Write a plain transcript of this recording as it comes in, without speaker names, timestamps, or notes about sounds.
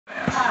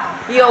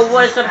Yo,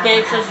 what's up,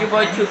 gangsters? Your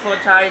boy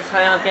 2-4-Tides. How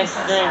y'all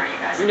gangsters doing?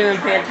 I'm doing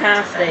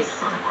fantastic.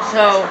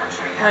 So,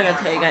 I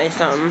gotta tell you guys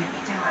something.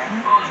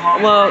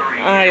 Well,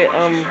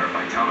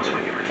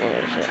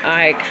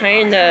 I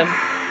kind of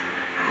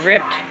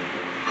ripped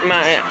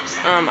my,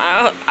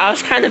 I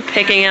was kind of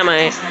picking at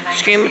my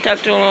screen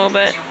protector a little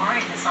bit.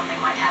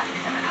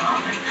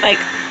 Like,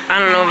 I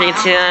don't know if you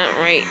can see that,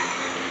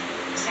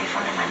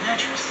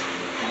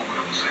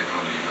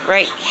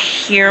 right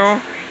here,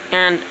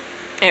 and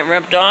it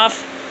ripped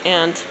off,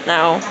 and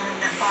now,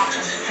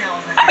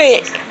 I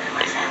mean,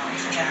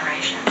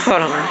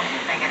 hold on.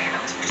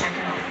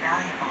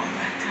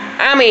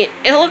 I mean,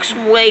 it looks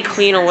way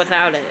cleaner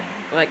without it,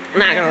 like,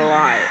 not gonna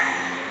lie.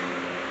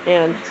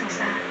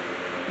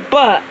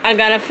 But I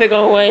gotta figure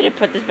a way to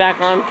put this back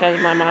on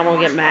because my mom will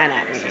get mad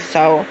at me.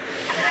 So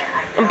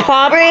I'm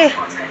probably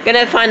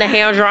gonna find a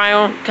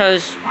hairdryer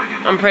because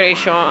I'm pretty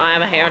sure I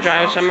have a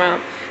hairdryer somewhere.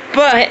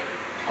 But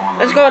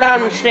let's go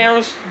down the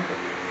stairs.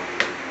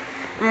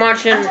 I'm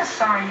watching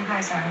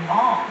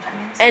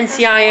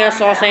NCIS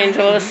Los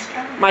Angeles,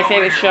 my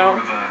favorite show,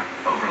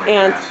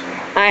 and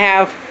I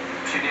have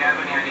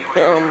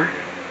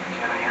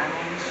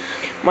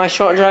my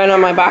short dryer on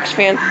my box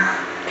fan.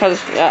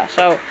 Cause yeah,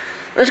 so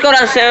let's go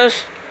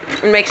downstairs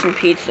and make some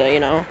pizza, you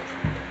know.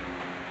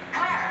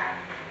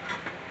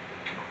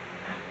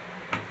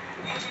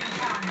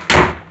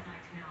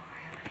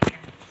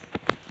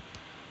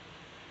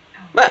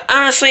 But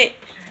honestly,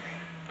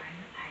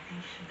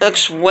 it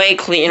looks way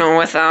cleaner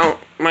without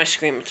my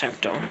screen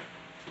protector.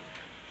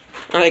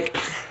 Like,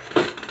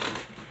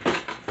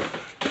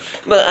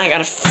 but I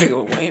gotta figure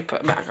a way to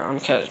put it back on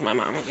because my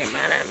mom will get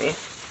mad at me.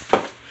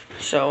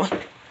 So,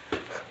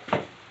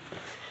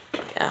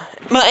 yeah.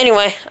 But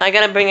anyway, I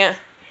gotta bring it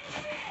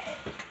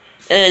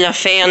in a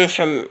fan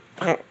from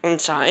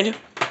inside.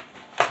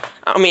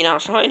 I mean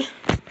outside.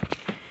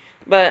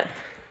 But,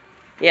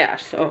 yeah,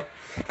 so.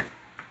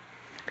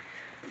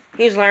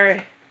 Here's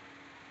Larry.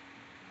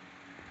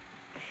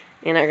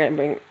 And I gotta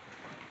bring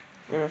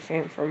a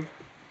fan from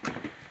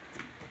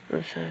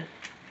this side.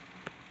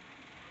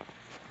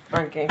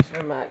 Okay, so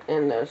I'm back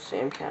in the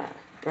same cat.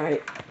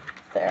 Right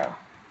there.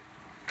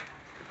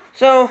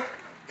 So,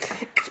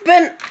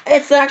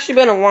 it's actually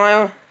been a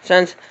while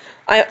since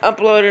I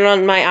uploaded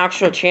on my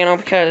actual channel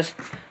because,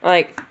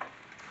 like,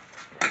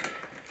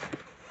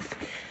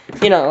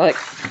 you know, like,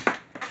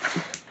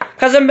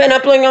 because I've been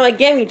uploading on my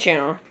gaming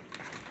channel.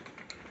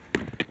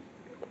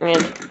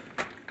 And,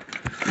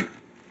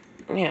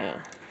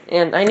 yeah,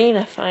 and I need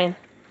to find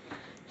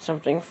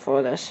something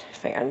for this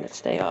fan to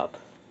stay up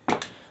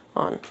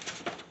on.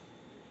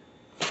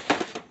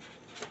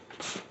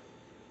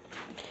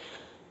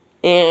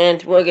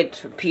 And we'll get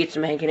to pizza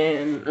making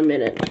in a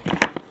minute.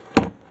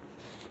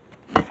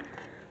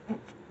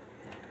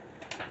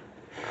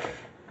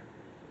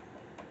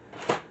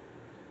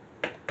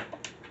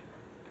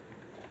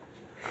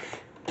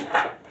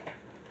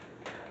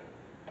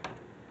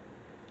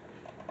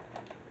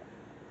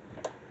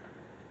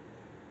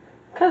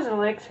 Because the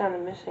leg's kind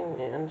of missing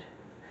and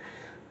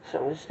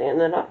so I'm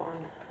standing up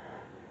on.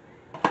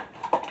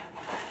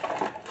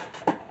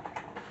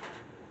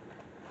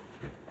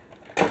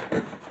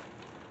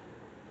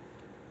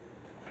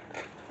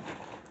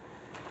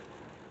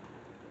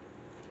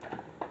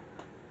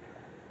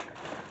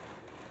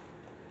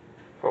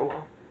 Oh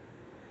well.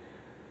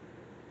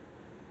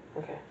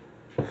 Okay.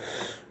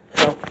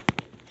 So,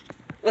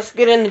 let's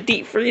get in the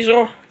deep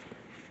freezer.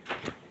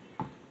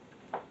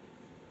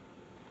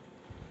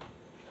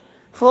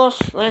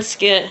 First, let's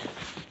get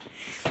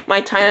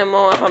my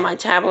timer up on my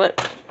tablet.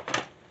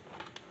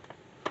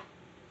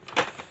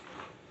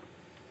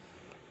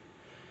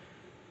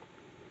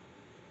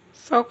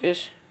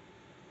 Focus.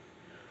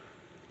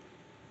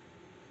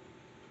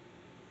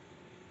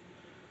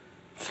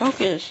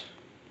 Focus.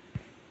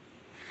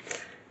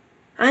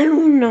 I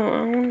don't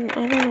know.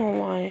 I don't know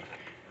why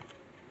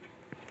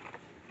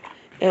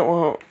it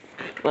won't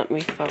let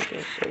me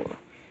focus. Or,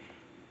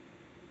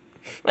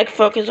 like,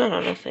 focus on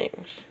other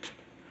things.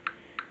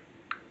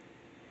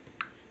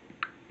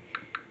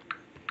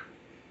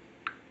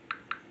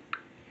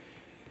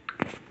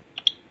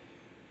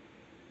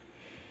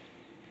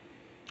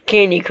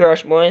 Candy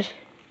Crush, boys.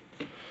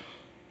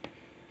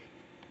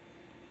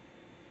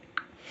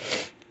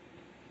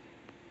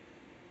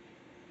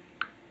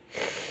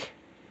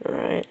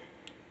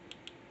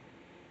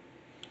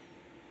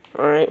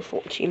 Alright,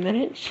 14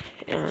 minutes,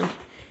 and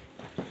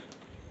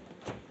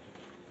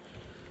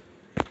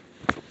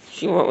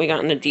see what we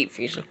got in the deep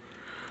freezer.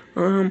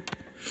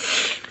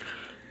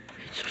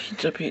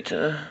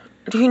 Pizza.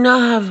 Do you not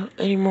have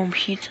any more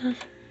pizzas?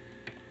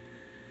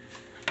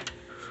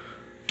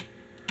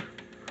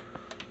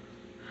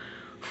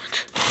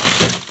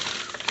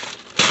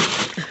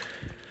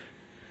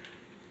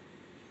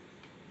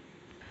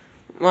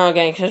 Well,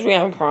 okay, because we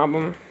have a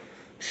problem.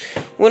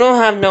 We don't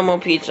have no more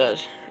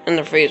pizzas in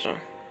the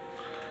freezer.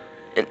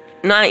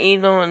 Not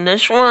either in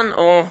this one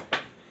or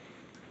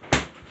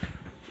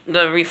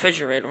the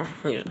refrigerator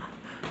freezer.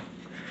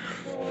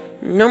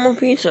 No more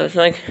pizzas,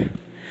 like,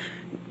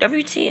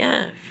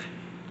 WTF.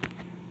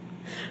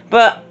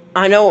 But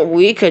I know what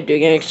we could do,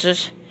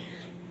 gangsters.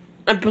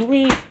 I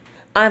believe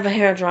I have a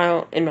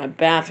hairdryer in my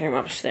bathroom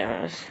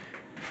upstairs.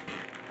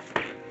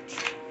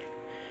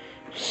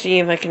 See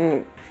if I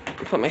can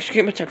put my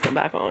screen protector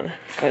back on,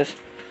 because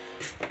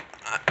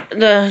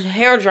the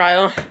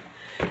hairdryer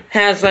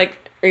has like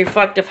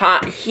reflective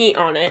hot heat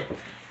on it,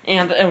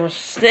 and it will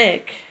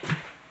stick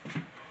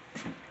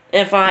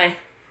if I,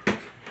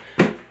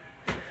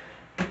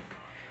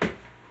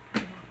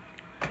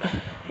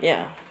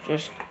 yeah,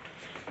 just.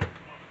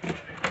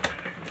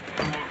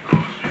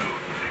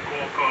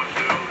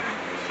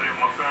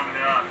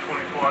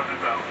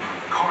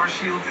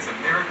 CarShield is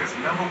America's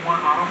 #1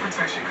 auto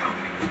protection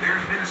company. Their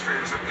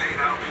administrators have paid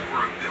out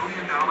over $1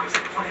 billion in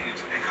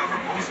claims and cover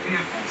most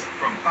vehicles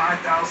from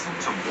 5,000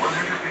 to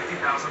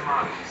 150,000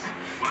 miles.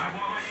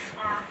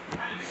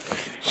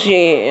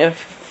 See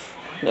if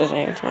there's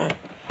any time.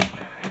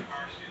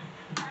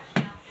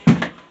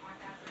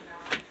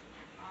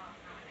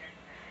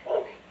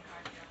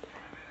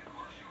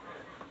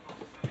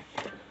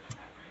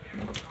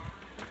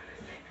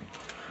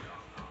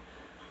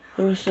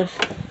 Who's this?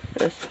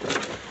 This.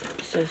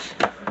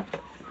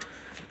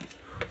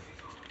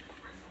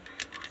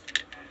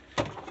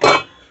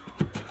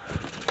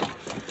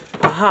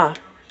 Aha!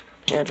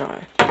 Hair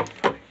dryer.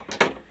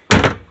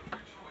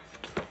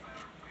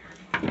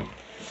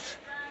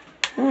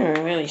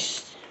 Really.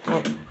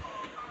 Hold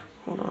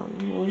on.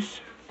 Who's?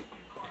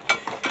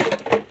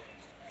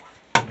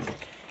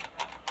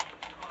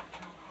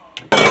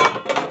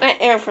 That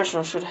air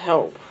freshener should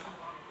help.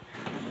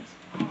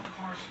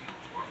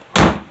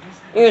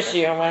 You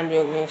see what I'm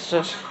doing,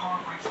 gangsters.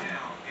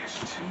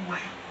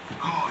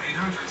 Call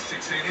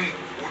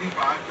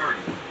 800-688-4530.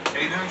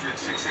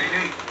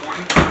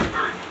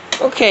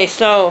 800-688-4530. Okay,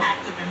 so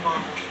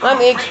let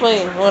me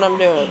explain what I'm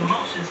doing.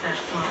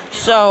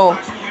 So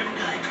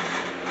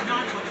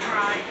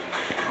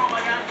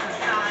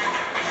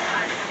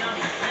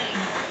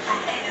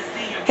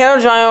hair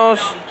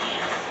dryers.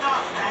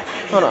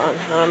 Hold on.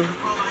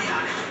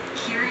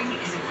 Hearing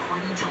is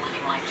important to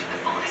living life to the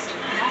fullest.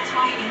 That's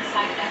why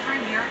inside every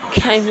Miracle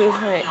Can I move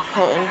my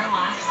phone?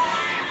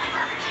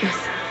 You'll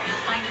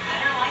find a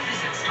better life is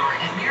in store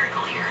at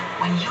Miracle Ear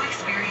when you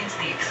experience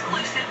the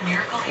exclusive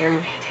Miracle Ear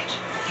Advantage,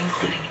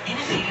 including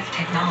innovative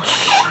technology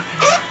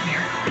within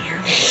Miracle Ear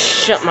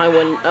Advantage. Shut my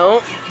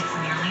window. It's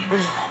nearly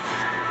invisible.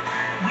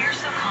 We're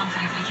so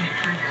confident we can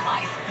improve your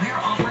life. We're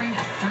offering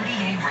a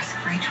 30-day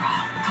risk-free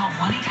trial. Call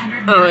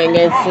 1-800 and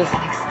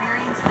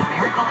experience the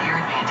Miracle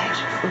Ear Advantage.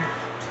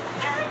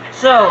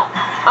 So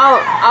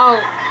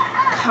I'll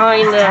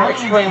kind of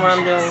explain what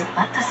I'm doing.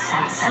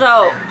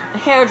 So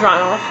hair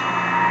dryers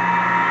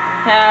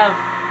have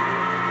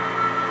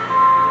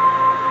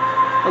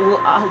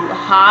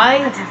high,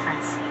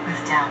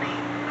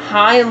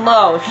 high,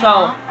 low.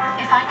 So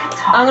if I could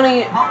talk, I'm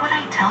gonna. What would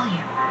I tell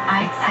you?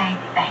 I'd say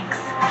thanks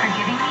for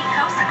giving me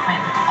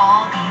Cosequin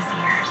all these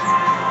years.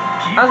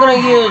 I'm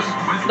gonna use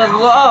the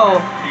low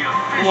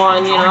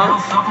one, you know,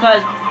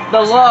 because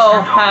the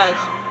low has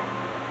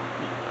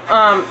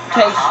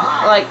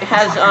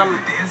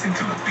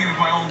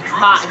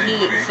hot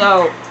heat.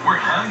 So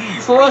first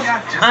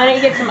I need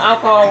to get some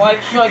alcohol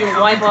wipes so I can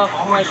wipe off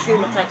my shoe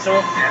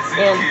protector,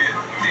 and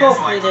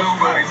hopefully this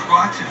will.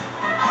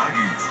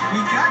 We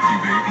got you,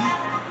 baby.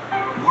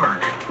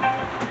 Work.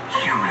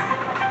 Human.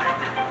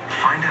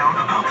 Find out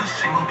about the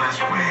single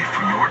best way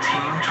for your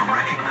team to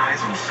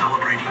recognize and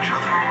celebrate each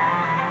other.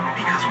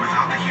 Because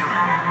without the human,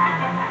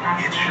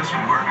 it's just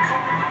work.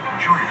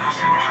 Join us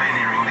in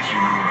pioneering the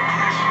human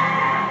workplace.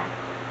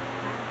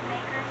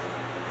 Makers,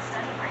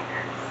 study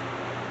breakers,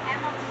 and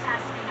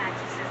multitasking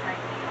actresses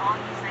like me all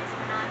use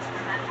Nexplanon to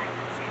prevent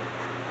pregnancy.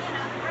 You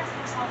know, the birth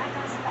control that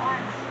goes in the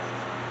arms.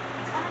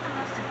 It's one of the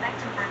most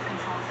effective birth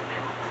controls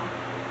available.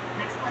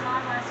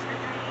 Nexplanon lasts for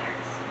 3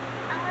 years,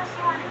 unless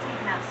you want to take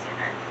it out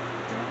sooner.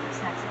 Don't use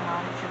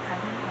Nexplanon if you're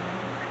pregnant or may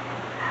be pregnant,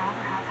 have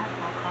or have had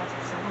blood clots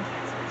or certain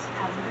cancers,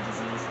 have liver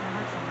disease,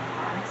 liver tumor,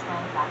 or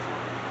unexplained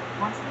vaginal bleeding.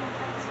 Once the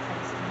implant is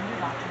placed, you and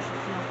your doctor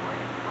should feel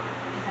worried anymore.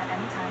 If at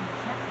any time you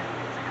can't feel the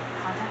implant,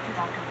 contact your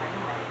doctor right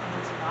away and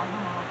use a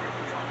non-hormonal birth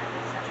control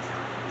method such as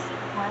condoms.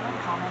 While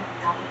uncommon,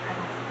 adopt a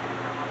pregnancy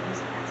vinegar while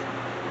using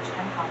Nexplanon, which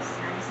can cause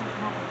serious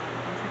internal bleeding,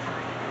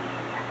 infertility, and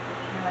anemia.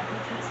 You're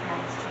likely to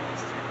experience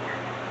changes to your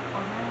period.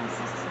 Ovarian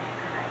cysts may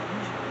occur and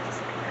usually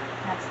disappear.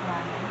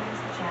 Nexplanon may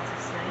raise the chance of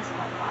serious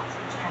blood clots,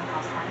 which can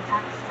cause heart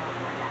attack, stroke,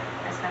 or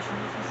death,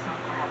 especially if you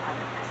smoke or have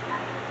other risk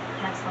factors.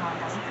 Nexplanon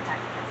doesn't protect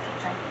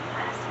against HIV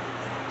or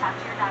STDs. Talk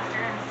to your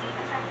doctor and see if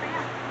it's right for you.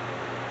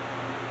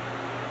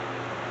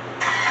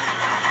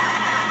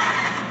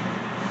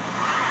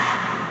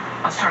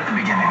 Let's start at the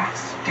beginning.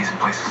 It's a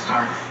decent place to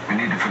start. We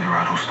need to figure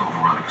out who stole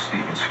Veronica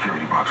Stevens'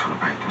 security box from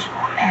the bank this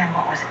morning. And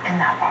what was in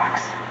that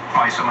box?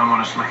 Why someone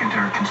wanted us to look into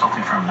her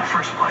consulting firm in the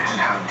first place. And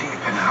how deep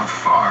and how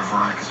far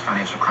Veronica's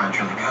financial crimes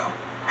really go.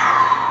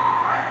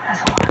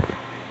 That's a lot.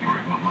 You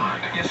read my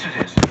mind. Yes, it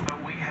is.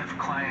 But we have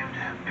climbed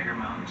bigger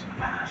mountains in the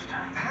past.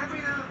 Have we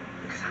though?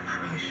 Because I'm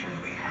not really sure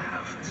that we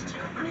have. This is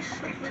feeling pretty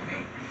steep to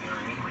me. You know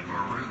what I mean? Like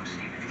maroon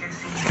steep. Have you guys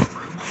seen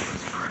maroon?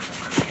 It's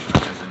incredible.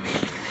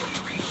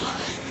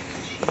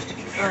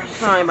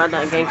 Sorry about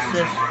that,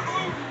 gangsters.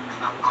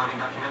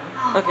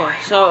 Okay,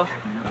 so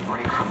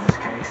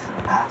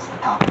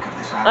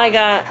I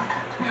got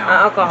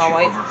alcohol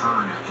wipe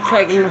so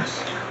I can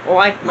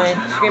wipe my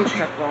screen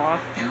protector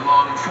off. In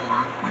long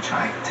form, which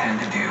I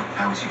tend to do,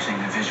 I was using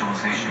the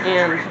visualization.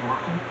 And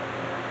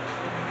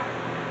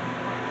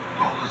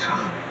all the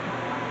time.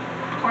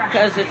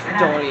 because it's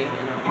dirty,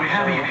 you know. We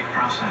have a unique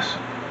process.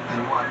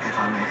 And what, if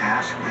I may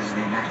ask, is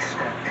the next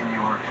step in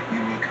your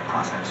unique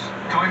process?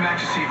 Going back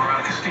to see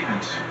Veronica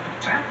Stevens.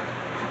 Sam?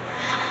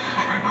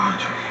 Right behind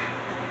you.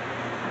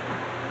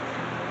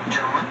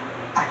 Gentlemen,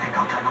 I think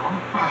I'll tag along.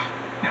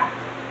 No.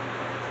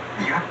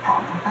 You have a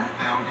problem with that?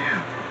 Hell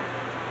yeah.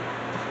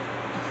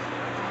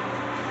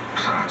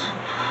 Besides,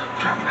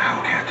 driving the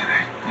Hellcat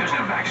today. There's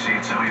no back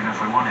seat, so even if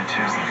we wanted to.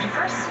 Safety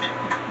first.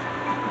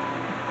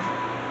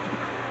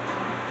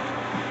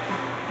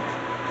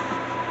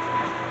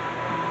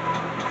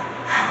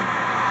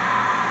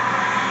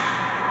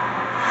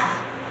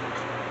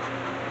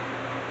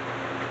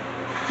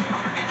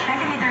 Can I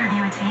give either of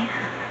you a tea?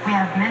 We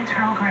have mint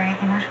Earl Grey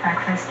English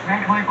breakfast,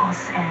 red rooibos,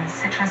 and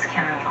citrus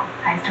chamomile.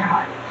 Iced or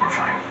hot? We're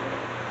fine.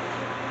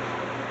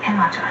 And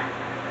matcha.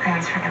 I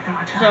always forget the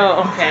matcha.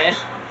 So, okay.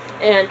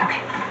 And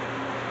Okay.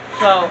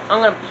 so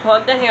I'm gonna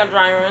plug the hair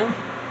dryer in.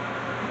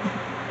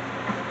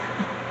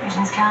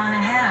 Greetings, Callan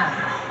and Hannah.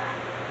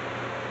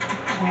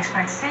 Didn't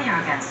expect to see you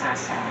again so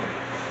soon.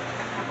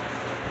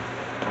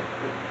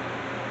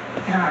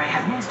 You don't already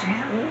have news, do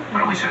you? Why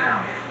don't we sit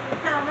down?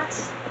 No,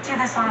 let's do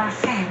this on our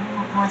feet.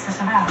 What's this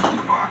about?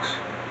 The box.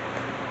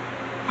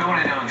 We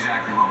want to know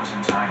exactly what was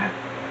inside it.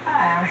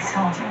 I already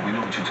told you. We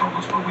know what you told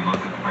us, but we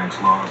looked at the bank's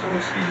logs and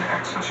we see you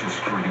access your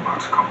security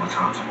box a couple of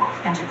times a month.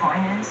 And your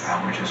point is?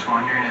 We're just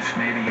wondering if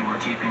maybe you were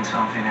keeping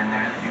something in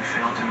there that you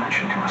failed to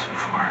mention to us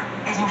before.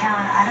 Agent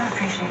Callan, I don't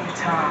appreciate your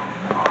tone,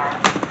 or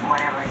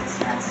whatever it is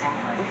you're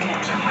insinuating. Okay.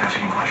 Simply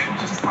asking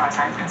questions. As far as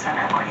I'm concerned,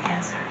 I've already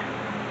answered.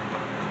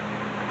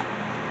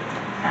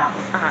 Now,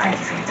 thank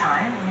you for your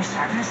time and your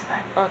service,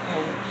 but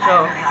Okay, I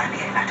so really ought to be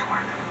getting back to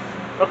work.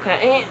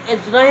 okay,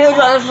 it's the hair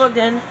dryer's plugged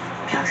in.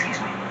 If you'll excuse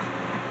me.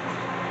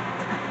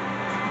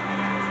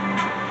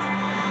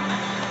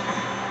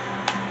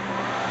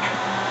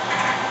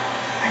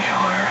 Thank you,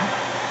 Aaron.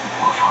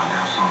 We'll find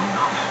out soon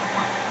enough.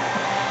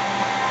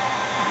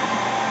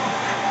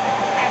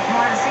 Hey, you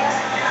wanted to see us?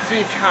 See,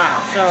 it's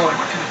hot, so I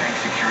went to the bank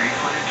security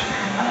footage,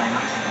 and I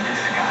noticed that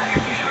this guy,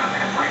 he showed up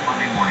every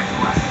Monday morning for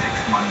the last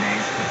 6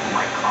 Mondays,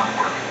 like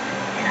clockwork.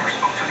 He never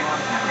spoke to anyone,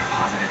 never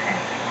deposited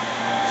anything.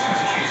 So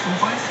is a case in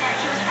place? Yeah,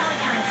 he was probably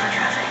counting foot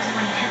traffic, so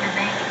when he hit the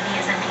bank, it'd be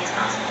as empty as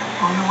possible.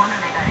 Well, no wonder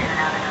they got in and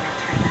out in under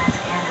 3 minutes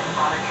and didn't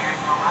bother carrying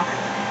them all up.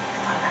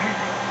 It's not of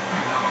everything.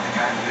 No, the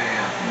guy today,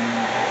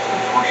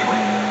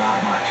 unfortunately,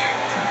 not much.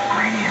 It's a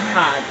grainy image.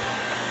 hot.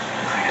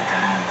 Looks like a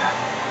dead end.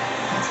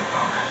 That's a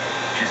bummer.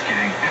 Just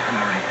kidding. I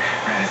already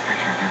ran his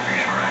picture of your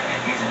facial rack.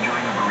 He's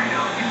enjoying a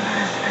burrito in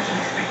Venice as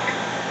we speak.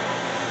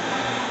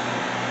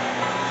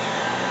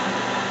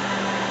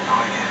 Oh,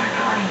 I can't think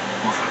that.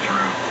 We'll switch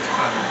around. It's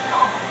clever.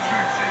 Oh,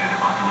 you're excited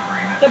about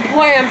delivering that. The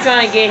point I'm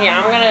trying to get here,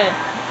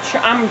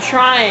 I'm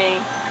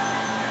trying.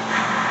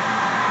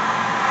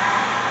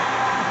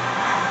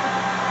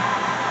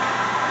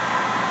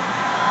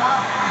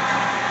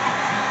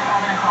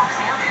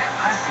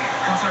 Yeah, I see it.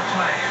 How's our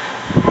play?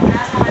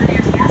 That's the way the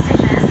nearest gas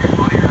station is.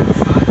 Oh, you're on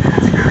foot.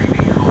 That's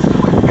creepy. You're also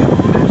like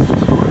Google Maps and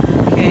so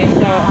on. Okay, so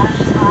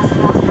Just glass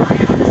and lost the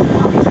radio. This is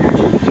all these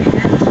actually between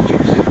them.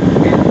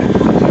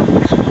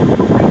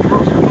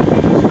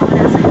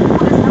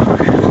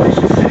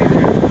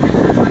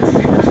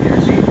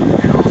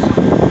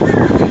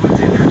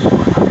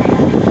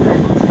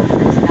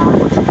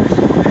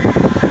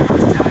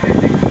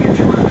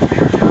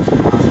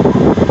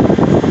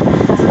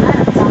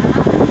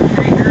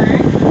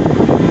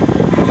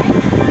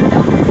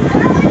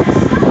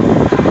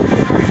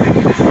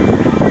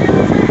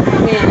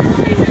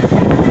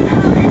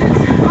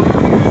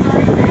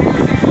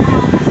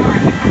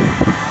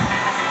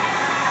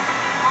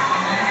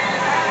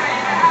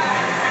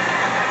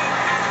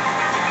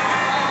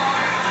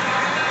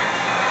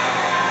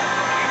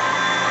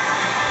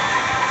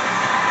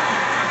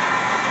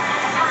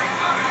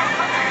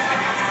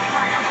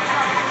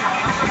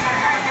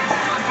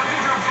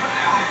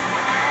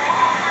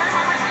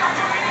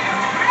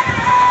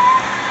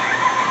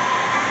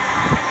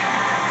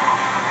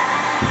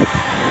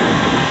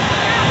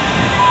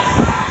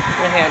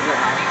 the hair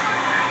dryer.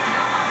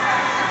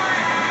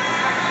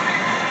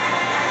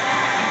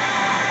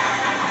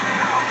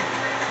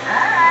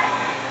 Alright.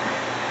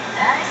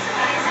 Nice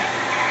and easy.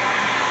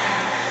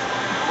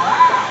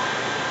 Wow.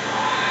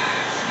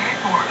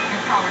 Skateboard.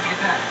 Good car. Where'd you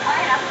get that? Oh,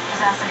 yeah.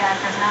 Just ask the guy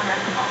for his number.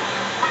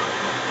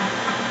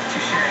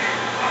 Touche.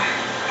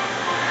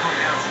 Going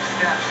down some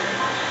steps.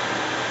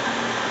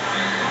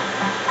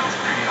 That's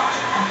pretty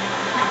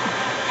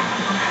awesome.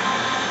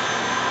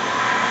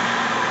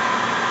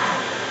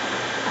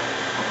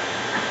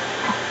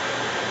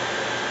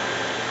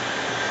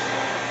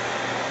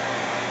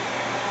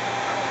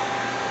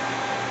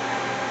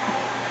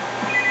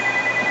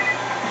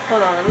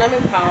 Hold on, let me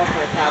power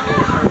for a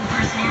tablet.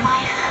 Person in your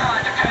life?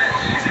 It depends.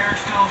 Is Eric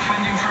still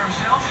fending for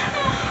himself?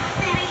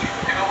 Maybe.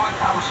 You know what?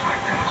 I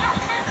respect that. Yeah,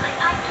 exactly.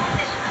 I'm doing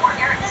this for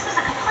Eric. This is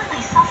a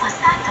completely selfless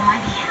act on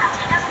my behalf.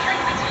 It doesn't kill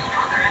you, makes you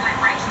stronger. Am I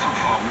right? Too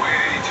far,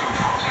 way too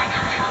far. I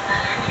never felt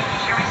that. I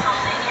didn't hear myself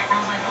saying it.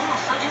 I was like, oh,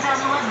 so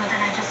 2011, but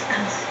then I just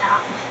couldn't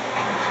stop.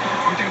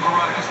 We think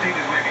Veronica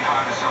Stevens may be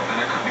behind something.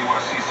 That could be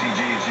why CCG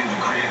is using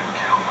creative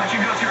account. Why don't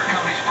you go through your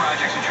company's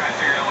projects and try to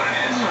figure out what it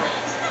is?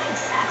 Isn't that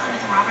exactly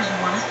what the robbers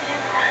want us to do?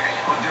 Maybe.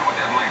 We'll deal with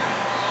that later.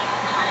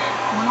 Got it.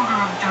 One order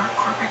of dark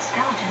corporate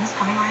skeletons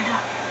coming right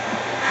up.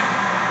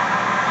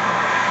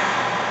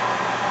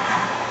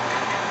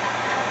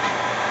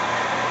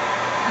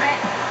 Okay,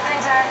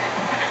 thanks, Eric.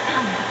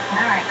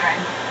 All right, Greg.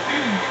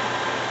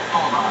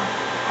 Hold on.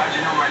 How'd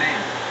you know my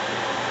name?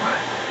 What?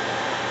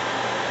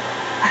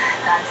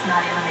 That's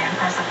not even the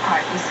impressive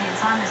part. You see,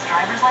 it's on his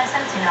driver's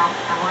license, you know,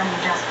 the one you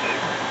just gave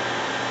him.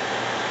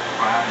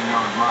 Well, how'd you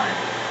know it was mine?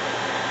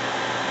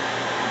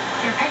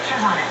 Your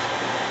picture's on it.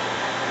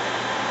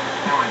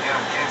 Oh my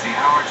God, Kenzie,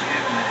 how hard you hit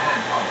in the head?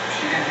 Oh,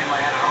 she didn't hit my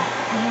head at all?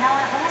 You know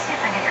what? Let me see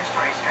if I get your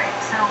story straight.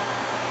 So,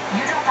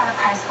 you dropped out of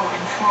high school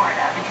in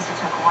Florida because you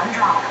took one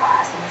drama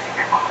class and you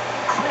figured, well,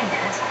 Clooney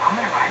did it, so I'm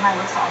going to ride my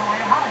looks all the way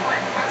to Hollywood.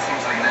 That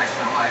seems like an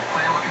excellent life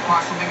plan. What could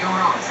possibly go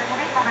wrong? So you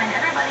leave behind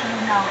everybody you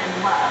know and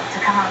love to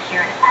come out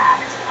here and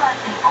act, but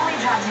the only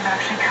jobs you've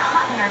actually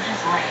gotten are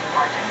just lame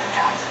bartender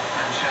jobs.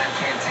 Sunshine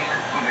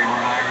Cantina? When they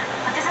weren't hiring?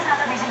 But this is not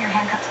the reason you're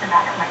handcuffed to the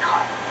back of my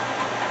car.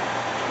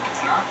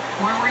 It's not?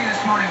 Where were you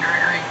this morning,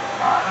 Gregory?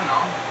 I don't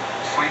know.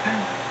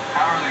 Sleeping?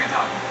 How early are you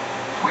talking?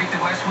 Wake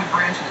the Westwood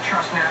branch of the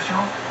Trust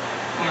National?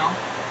 No.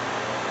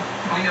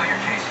 We know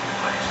you're casing the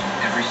place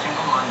every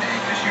single Monday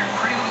because your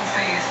pretty little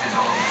face is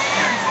all over the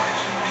security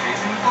footage.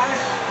 Casing the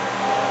place?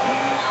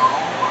 No.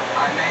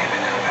 I may have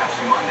been to the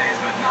Pepsi Mondays,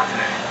 but not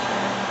today.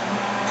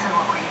 So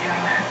what were you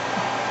doing there?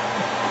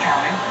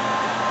 Counting?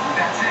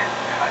 That's it.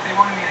 They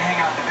wanted me to hang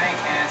out at the bank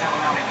and tell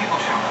them how many people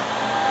showed up.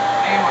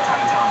 And what time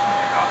to tell us when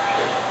they're coffee.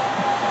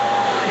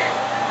 Who did?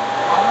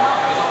 I don't know.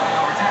 It was all done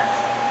over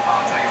text.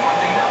 I'll tell you one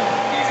thing though.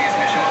 Easiest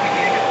mission monkey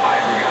gig I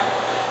ever got.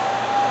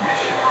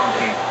 Mission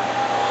monkey.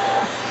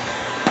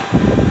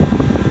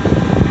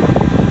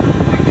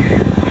 Okay.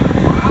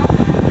 Well,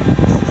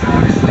 this has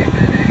obviously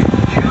been a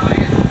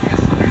giant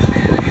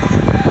misunderstanding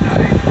over that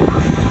night.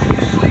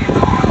 Profusely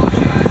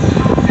apologize.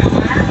 Feel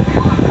better?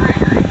 Feel up,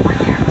 Gregory?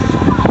 Right here.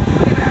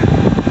 Way back.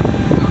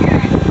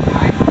 Okay.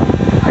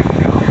 I can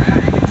go.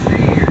 You can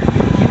stay here.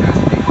 You can keep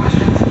asking me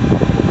questions.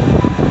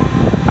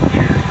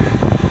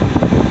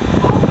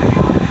 Oh my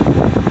God.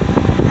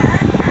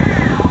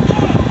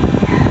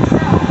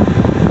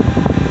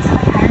 So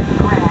I hired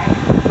Greg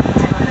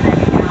to go to the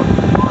bank account,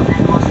 well, and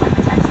then most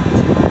likely text me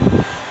to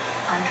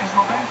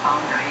untraceable bank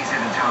phone. Now he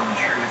said to tell him the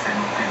truth and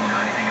didn't know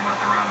anything about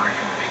the robbery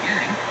from the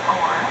beginning.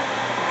 Or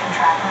we can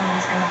trap him and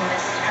he's gonna get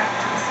us strapped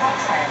to the smoke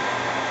side.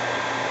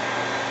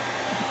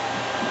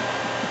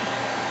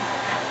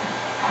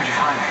 What'd you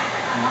find?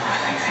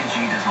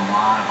 CCG does a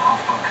lot of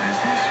off-book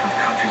business with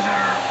countries that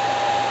are,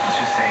 let's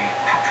just say,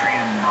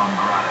 patria non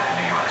grata in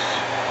the U.S.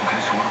 Okay,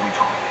 so what are we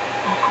talking?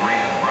 North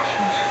Korea, the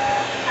Russians?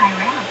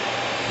 Iran.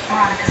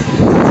 Veronica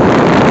Stevens.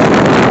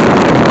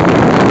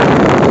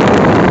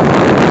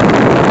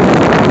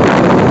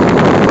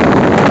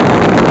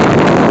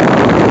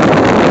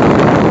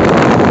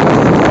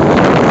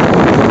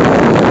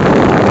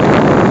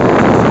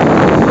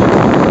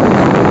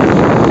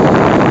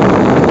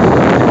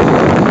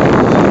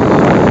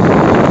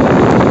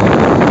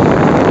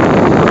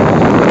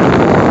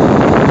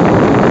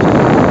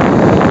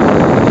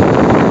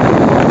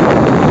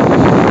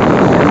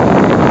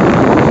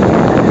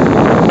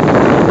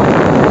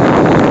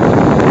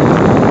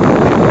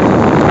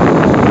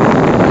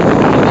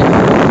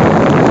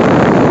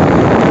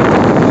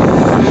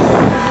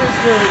 This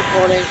is really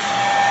recording.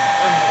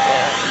 Oh my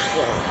God.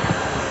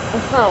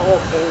 It's not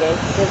working, guys.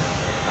 Just,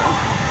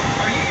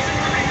 Are you using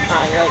one of your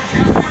like,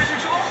 customers or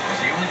tools?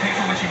 So you only pay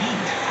for what you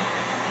need.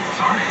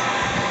 Sorry.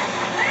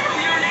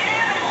 You're an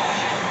animal.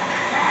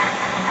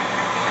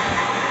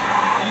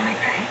 Only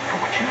pay for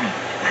what you need.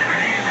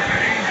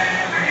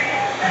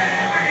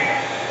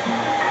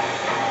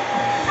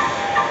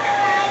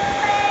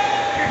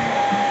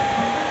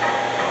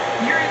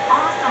 You're an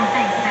awesome.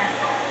 Thanks, sis.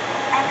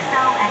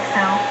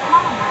 XOXO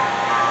Mom.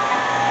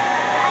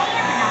 I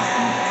am an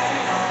awesome big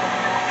sis.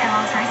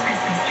 Kellogg's Rice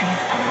Krispies trees.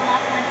 A little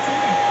love when it's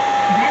needed.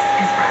 This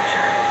is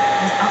Fracture.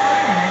 Just upload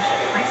an image,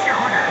 place your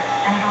order,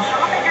 and it'll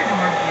show up at your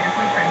door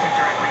beautifully printed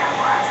directly on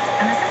glass.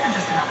 And this isn't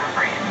just another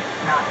frame,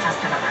 not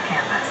just another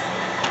canvas.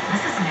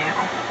 This is new.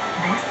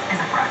 This is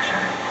a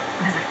Fracture.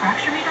 Visit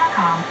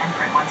FractureMe.com and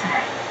print one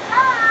today.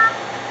 Mom,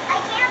 I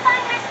can't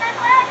find Mr.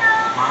 Grego.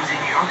 Mom's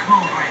in York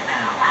mode right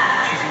now.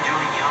 She's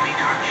enjoying yummy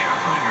dark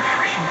chocolate and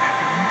refreshing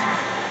peppermint.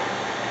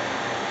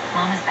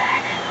 Mom is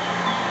back.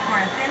 For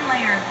a thin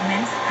layer of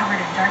mints covered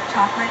in dark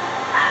chocolate,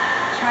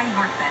 try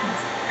York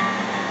Bends.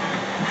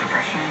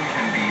 Depression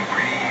can be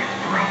pretty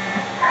rough.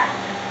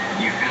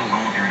 You feel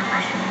alone with your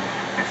depression,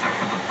 except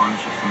for the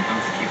bunch of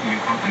symptoms keeping you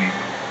company.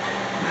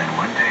 Then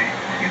one day,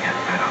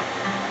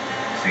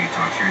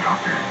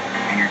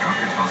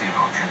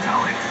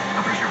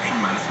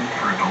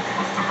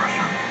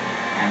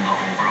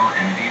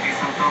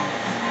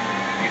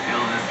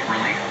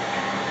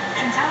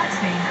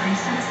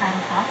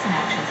 suicidal thoughts and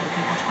actions in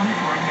people 24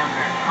 and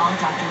younger. Call a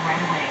doctor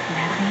right away if you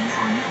have these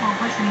or need more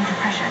worsening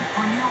depression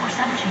or new or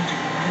sudden changes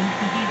in mood,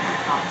 behavior,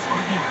 thoughts, or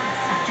feelings.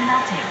 Do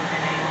not take with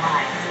ending your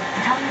lives.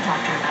 Tell your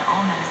doctor about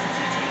all medicines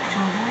you take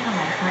to avoid a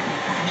life-threatening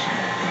condition.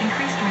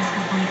 Increased risk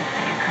of bleeding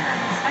may occur,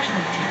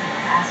 especially if taken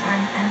with aspirin,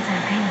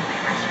 NSAID pain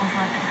relievers, or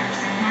blood thinners.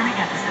 Manic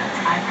episodes,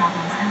 eye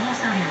problems, and low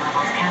sodium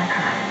levels can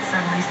occur.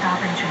 Suddenly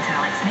stopping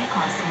Trintellix may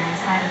cause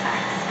serious side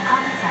effects.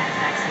 Common side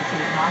effects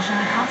include nausea,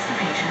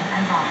 constipation,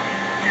 and vomiting.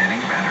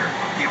 Getting better.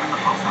 Even the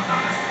pups have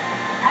noticed.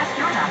 Ask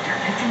your doctor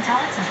if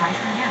Trintellix is right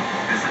for you.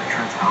 Visit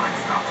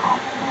Trintellix.com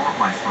for more of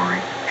my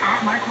story.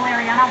 Mark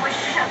Valeriano was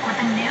shook with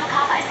the new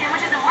Popeye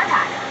sandwiches and more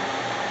pack.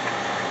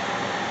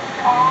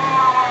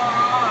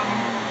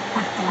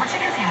 With 4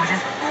 chicken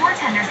sandwiches, 4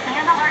 tenders,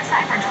 and a large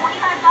side for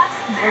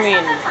 $25, there's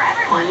something for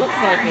everyone. it looks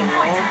like Earning it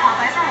points will. with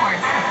Popeye's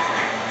rewards.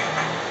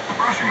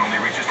 Brushing only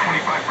reaches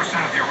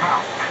 25% of your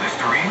mouth.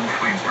 Listerine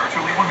cleans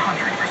virtually 100%,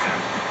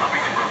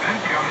 helping to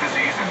prevent gum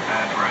disease and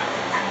bad breath.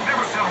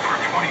 Never settle for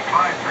 25%.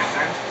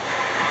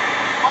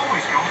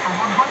 Always go for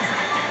 100.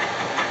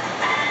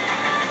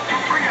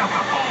 Bring out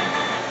the bowl.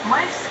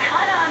 Life's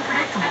kinda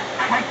unpredictable.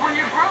 Like when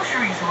your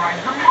groceries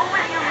arrive, the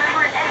moment you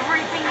remember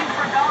everything you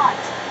forgot.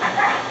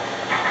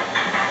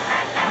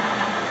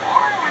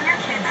 Or when your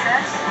kid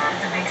says,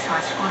 it's a big so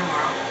at school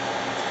tomorrow.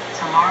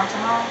 Tomorrow?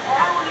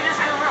 Or when you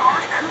discover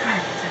art cooking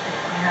is a thing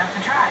you have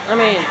to try. I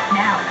mean,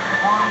 Now,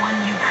 or when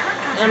you could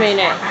go to I mean,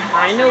 the store,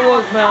 I know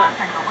what, but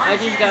pack the I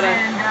just lunches gotta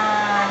and,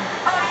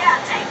 oh yeah,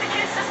 take the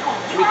kids to school.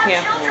 You be have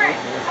careful children.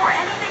 with this. For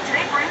anything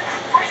today brings,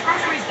 fresh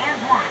groceries and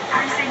more.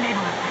 Free same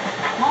neighborhood.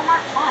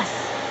 Walmart Plus.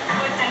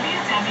 With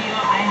WW,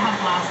 I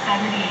have lost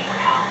 78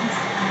 pounds.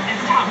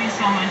 It's taught me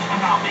so much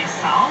about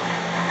myself.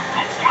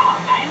 I'm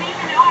strong. I didn't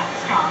even know I was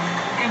strong.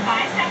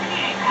 Goodbye,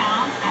 78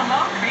 pounds.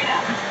 Hello, freedom.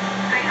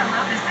 Freedom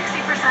Love is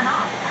 60%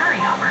 off.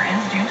 Hurry offer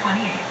ends June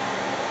 28th.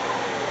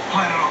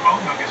 Planet of oat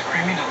milk is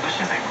creamy,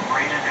 delicious, and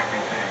great at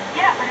everything.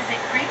 Yeah, but is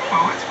it creamy?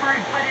 Oh, it's free.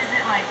 But is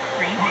it like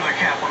creamy? With a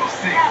capital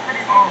C. Yeah, but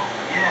is it- Oh,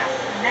 yes.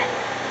 That-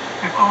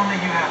 If only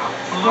you had a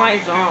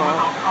Slice filled with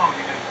off. oat. Oh,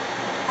 you do.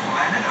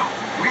 Planet Oat.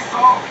 We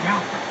solved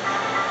milk.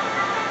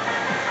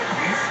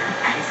 This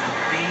is a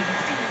big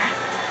deal.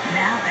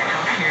 Now that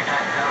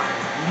healthcare.gov,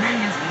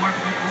 millions more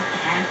people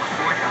can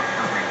afford health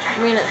coverage. I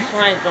mean, it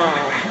slides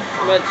off,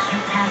 but You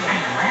can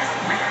pay less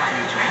with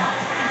financial help.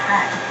 In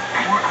fact,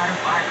 4 out of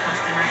 5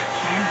 customers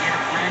can get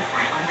a plan for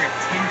under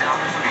 $10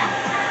 a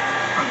month.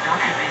 From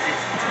doctor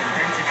visits to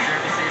preventive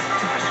services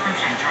to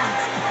prescription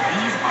drugs,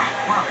 these are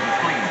quality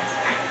plans.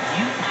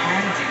 You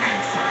can do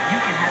this. You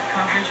can have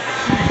coverage as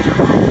soon as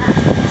July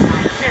 1st.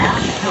 Sign up now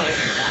at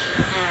healthcare.gov.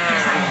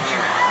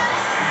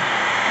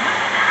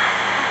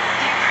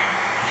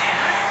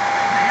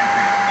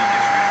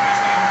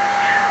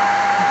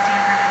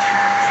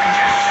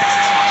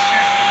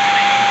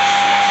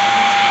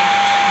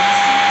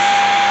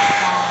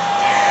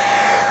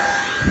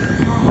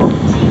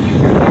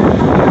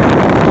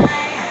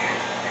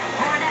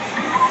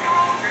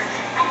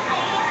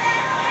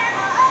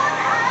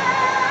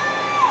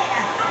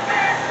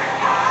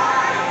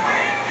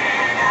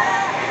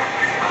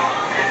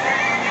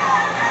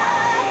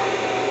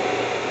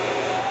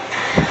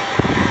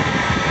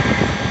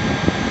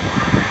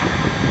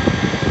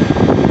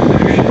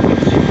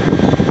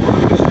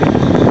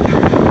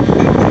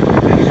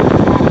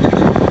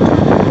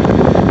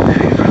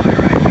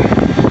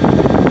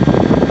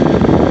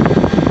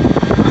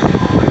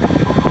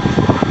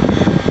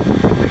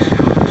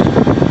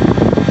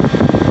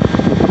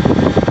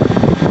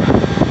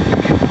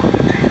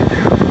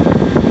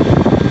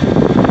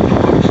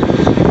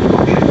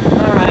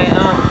 alright,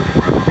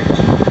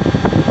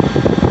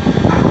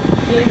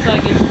 seems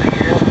like it's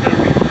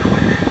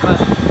working, but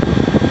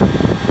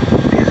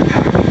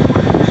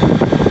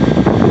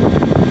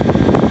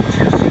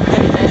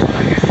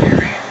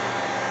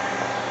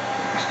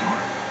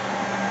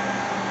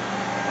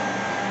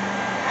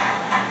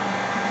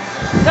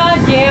God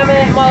damn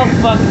it,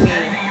 motherfucker me.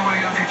 Anything you want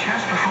to get off your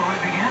chest before we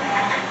begin?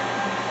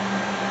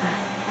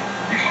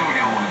 You sure we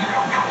don't want to get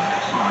home from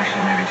this? Well,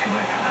 actually, maybe too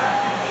late for that.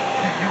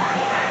 Yeah, you were.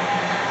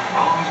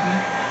 How long has it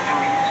been?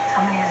 3 years.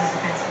 How many years has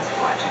it been since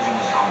what? She's in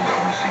the zone,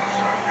 government secret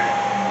service.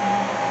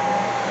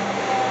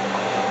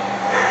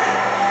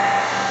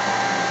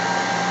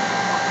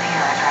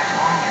 Peter, I tried to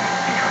warn you.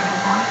 You tried to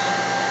warn us?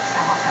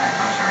 Several times.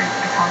 I'm sorry.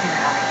 I told you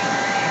that I'll be keeping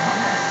the hand on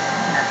this,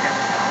 and that there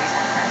was no reason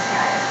for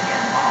NCIS to get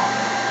involved.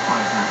 Why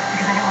is that?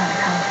 Because I didn't want it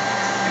to come to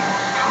this. You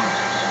want to come to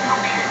this? No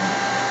kidding.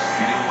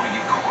 You didn't want to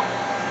get caught.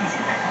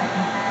 Easy there.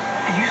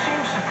 You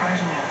seem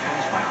surprisingly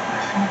unfazed by all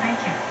this. Well,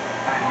 thank you.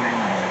 I didn't mean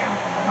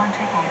that. Well, I'm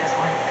taking it as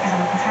one, because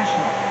I'm a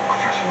professional.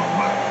 Professional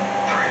what?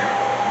 Traitor?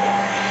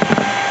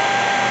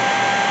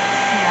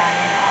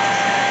 CIA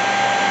officer.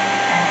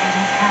 And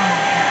Agents Cowan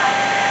and Carroll.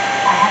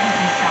 I haven't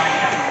been selling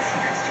government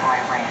secrets to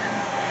Iran.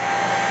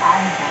 I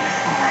have been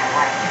risking my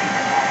life to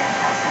get that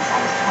intel since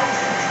I was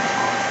 26 years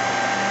old.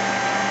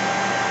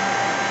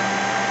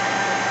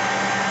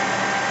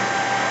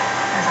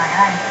 There's our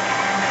guy.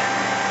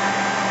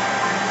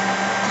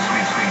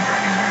 Sweet, sweet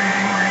dragon's very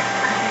angry.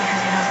 Could be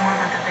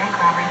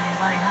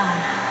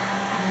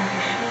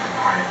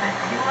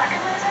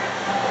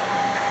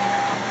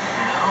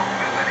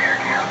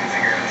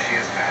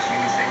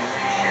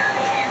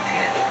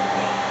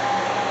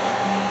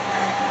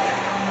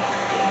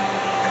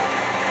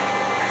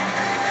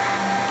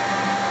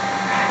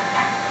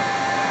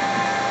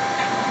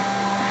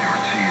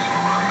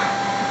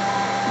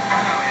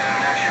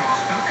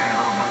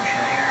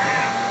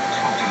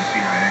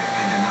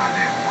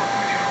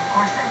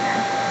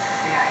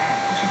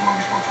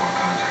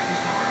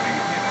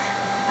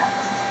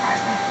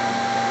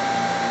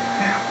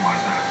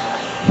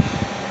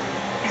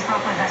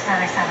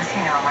Static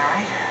Sabatino, am I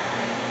right?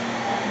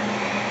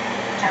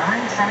 John,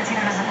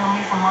 Sabatino doesn't know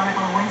me from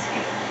Monica Lewinsky.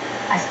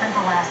 I spent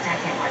the last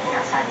decade working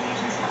outside the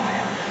agency on my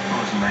own.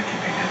 Well, isn't that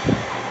convenient?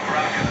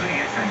 Veronica, who do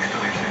you think stole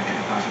your safety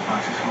deposit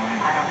box this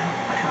morning? I don't know,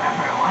 but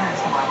whoever it was,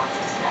 who I worked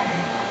for today.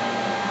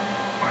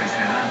 Why do you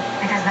say that?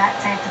 Because that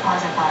safe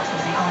deposit box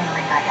was the only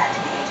link I had to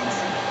the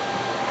agency.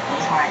 It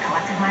was where I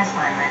collected my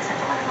assignments and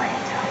delivered my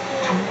intel.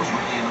 So what was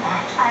really in the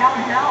box? I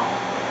don't know.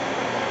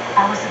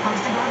 I was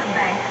supposed to go to the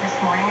bank this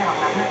morning at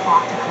 11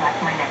 o'clock to collect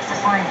my next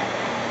assignment.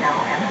 Now,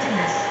 whoever did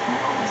this, no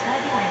one was going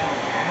to be waiting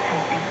there and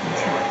beat me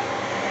to it.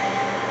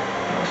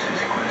 Well,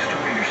 Susie, quite a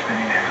story you're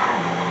spinning. I don't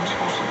know what I'm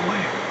supposed to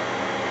believe.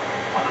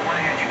 On the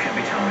one hand, you could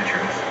be telling the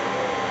truth.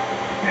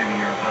 Maybe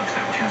you're above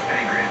Sabatin's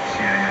pay grade at the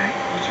CIA.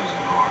 Which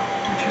isn't hard.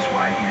 Which is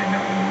why he didn't know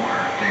who you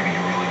were. Maybe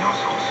you really know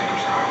some of the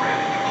secrets that I ran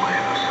into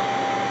playing us.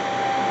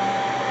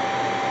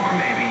 Or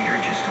maybe you're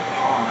just a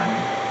pawn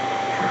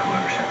for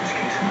whoever set this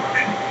case in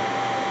motion.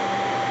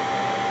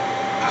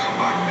 That's a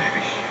lot of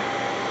maybe.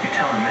 You're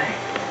telling me.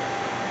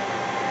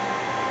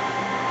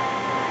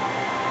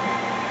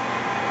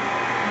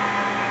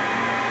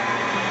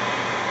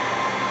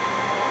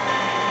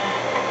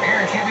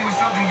 Eric, hit me with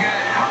something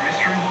good. Our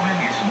mystery woman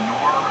is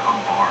Nora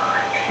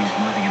Abar. She's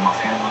been living in Los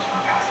Angeles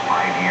for the past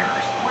 5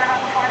 years. What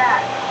about before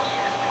that?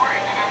 She was born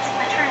and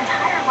spent her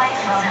entire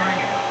life in Well, San there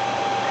you go.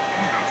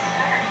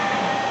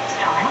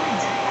 Strong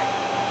lines.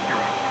 You're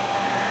right.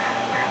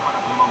 I got caught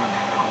up in the moment.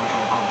 I'll let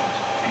you apologize.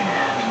 And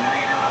now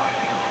you know how I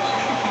feel.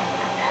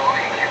 Well, all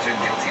you kids are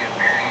guilty of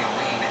burying the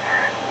lead. All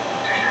right.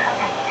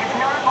 Okay, if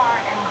Nora Barr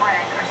and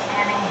Greg are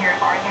standing here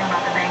arguing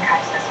about the bank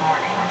heist this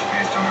morning, Which,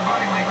 based on their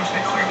body language,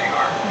 they clearly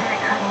are. then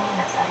it could mean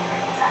that Saudi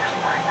Arabia's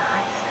actually behind the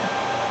heist.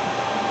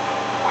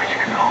 Which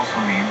could also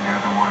mean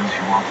they're the ones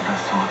who wanted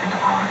us to look into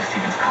Veronica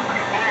Stevens' company.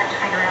 And to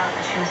figure out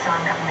that she was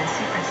selling government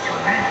secrets to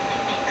Iran.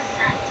 It makes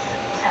sense.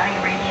 Saudi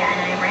Arabia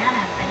and Iran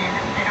have been in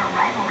a bitter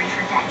rivalry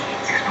for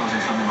decades.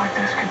 Exposing something like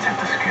this could tip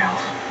the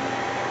scales.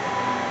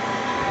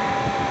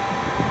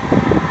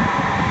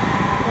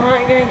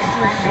 Alright,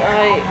 gangsters,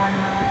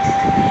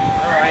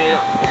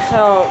 Alright,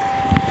 so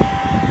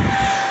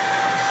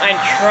I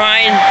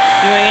tried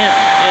doing it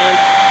and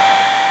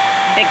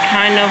it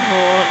kind of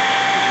worked.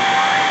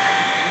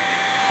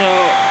 So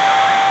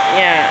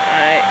yeah,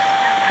 I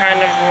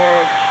kind of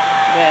worked,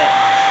 but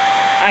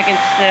I can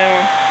still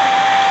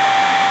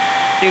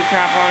do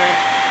crap on it.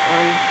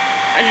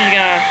 I just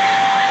gotta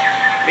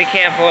be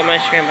careful with my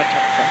screen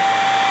protector.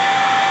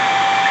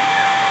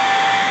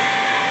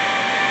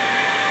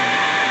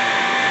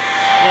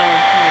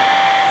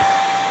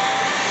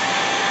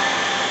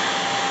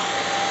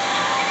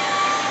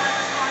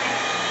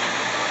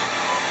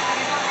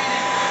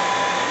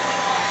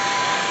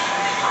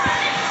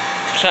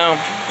 So,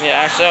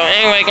 yeah, so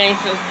anyway,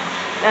 gangsters,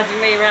 that's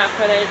gonna be a wrap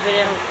for today's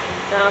video.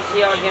 And I'll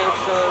see y'all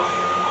gangsters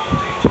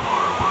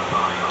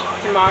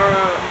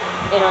tomorrow.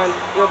 And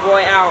your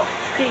boy out.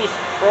 Peace.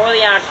 Roll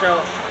the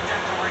outro.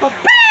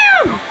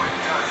 Ba-bam!